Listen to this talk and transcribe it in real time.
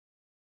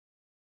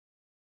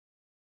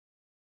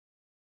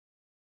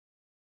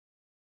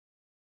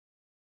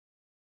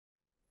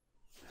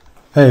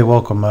Hey,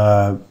 welcome.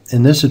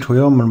 In this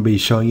tutorial, I'm going to be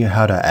showing you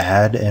how to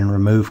add and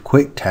remove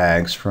quick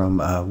tags from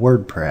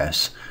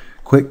WordPress.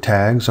 Quick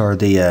tags are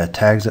the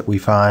tags that we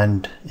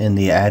find in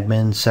the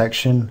admin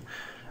section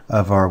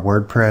of our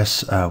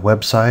WordPress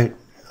website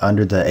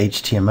under the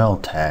HTML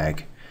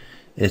tag.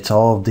 It's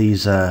all of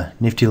these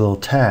nifty little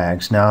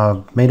tags. Now,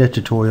 I've made a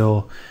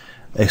tutorial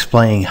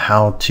explaining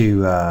how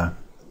to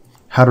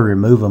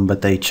remove them,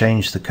 but they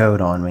changed the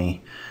code on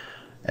me,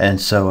 and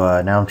so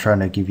now I'm trying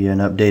to give you an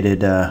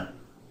updated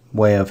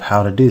way of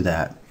how to do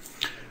that.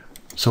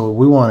 So what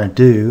we want to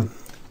do,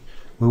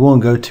 we want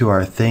to go to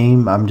our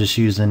theme. I'm just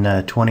using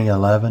a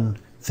 2011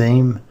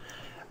 theme.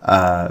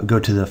 Go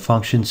to the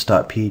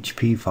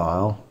functions.php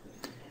file,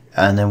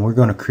 and then we're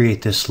going to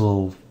create this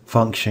little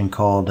function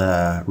called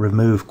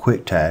remove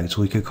quick tags.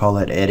 We could call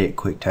it edit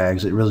quick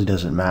tags. It really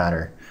doesn't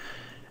matter.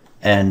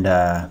 And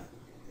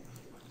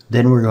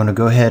then we're going to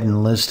go ahead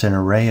and list an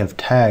array of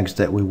tags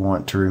that we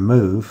want to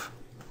remove.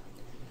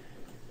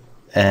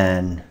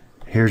 And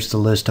here's the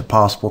list of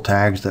possible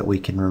tags that we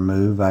can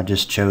remove. I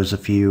just chose a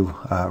few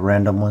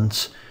random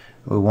ones.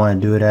 We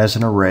want to do it as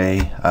an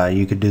array.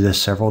 You could do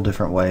this several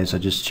different ways. I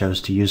just chose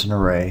to use an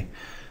array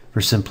for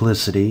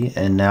simplicity.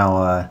 And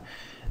now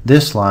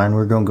this line,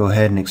 we're going to go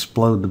ahead and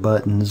explode the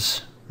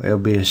buttons. It'll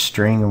be a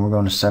string, and we're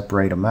going to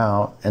separate them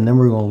out. And then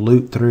we're going to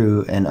loop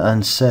through and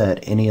unset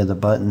any of the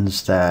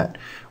buttons that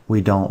we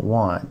don't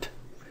want.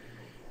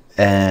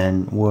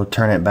 And we'll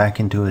turn it back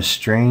into a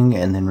string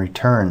and then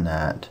return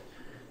that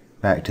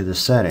back to the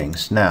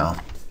settings. Now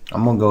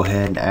I'm going to go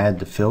ahead and add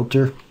the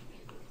filter.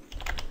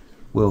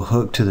 We'll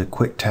hook to the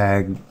quick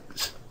tag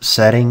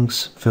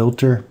settings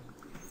filter,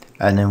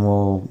 and then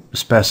we'll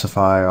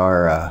specify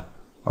our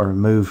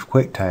remove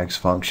quick tags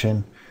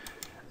function,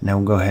 and then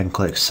we'll go ahead and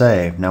click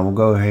save. Now we'll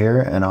go here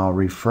and I'll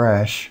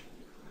refresh,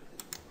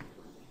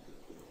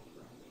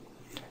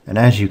 and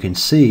as you can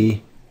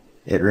see,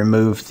 it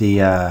removed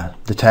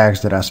the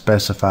tags that I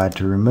specified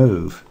to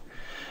remove.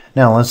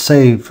 Now let's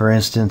say, for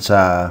instance,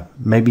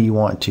 maybe you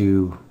want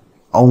to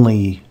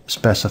only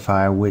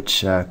specify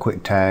which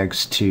quick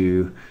tags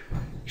to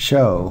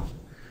show.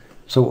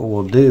 So what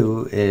we'll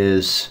do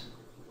is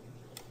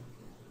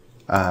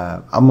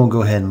I'm going to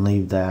go ahead and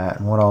leave that,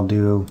 and what I'll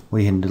do,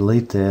 we can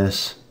delete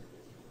this,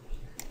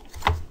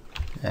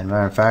 and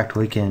matter of fact,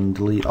 we can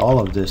delete all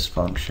of this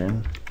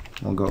function.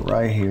 We'll go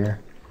right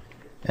here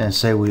and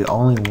say we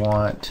only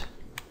want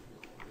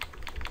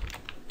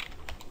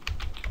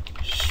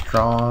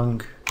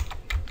strong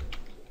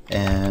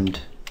and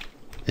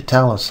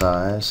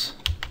italicize,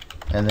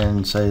 and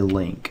then say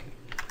link.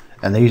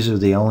 And these are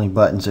the only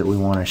buttons that we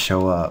want to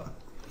show up.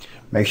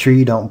 Make sure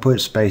you don't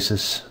put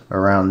spaces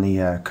around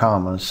the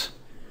commas,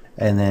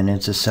 and then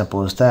it's as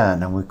simple as that.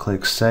 Now we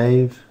click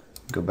save,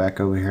 go back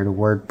over here to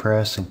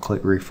WordPress and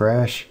click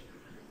refresh,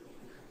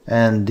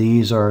 and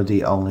these are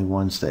the only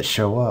ones that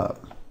show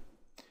up.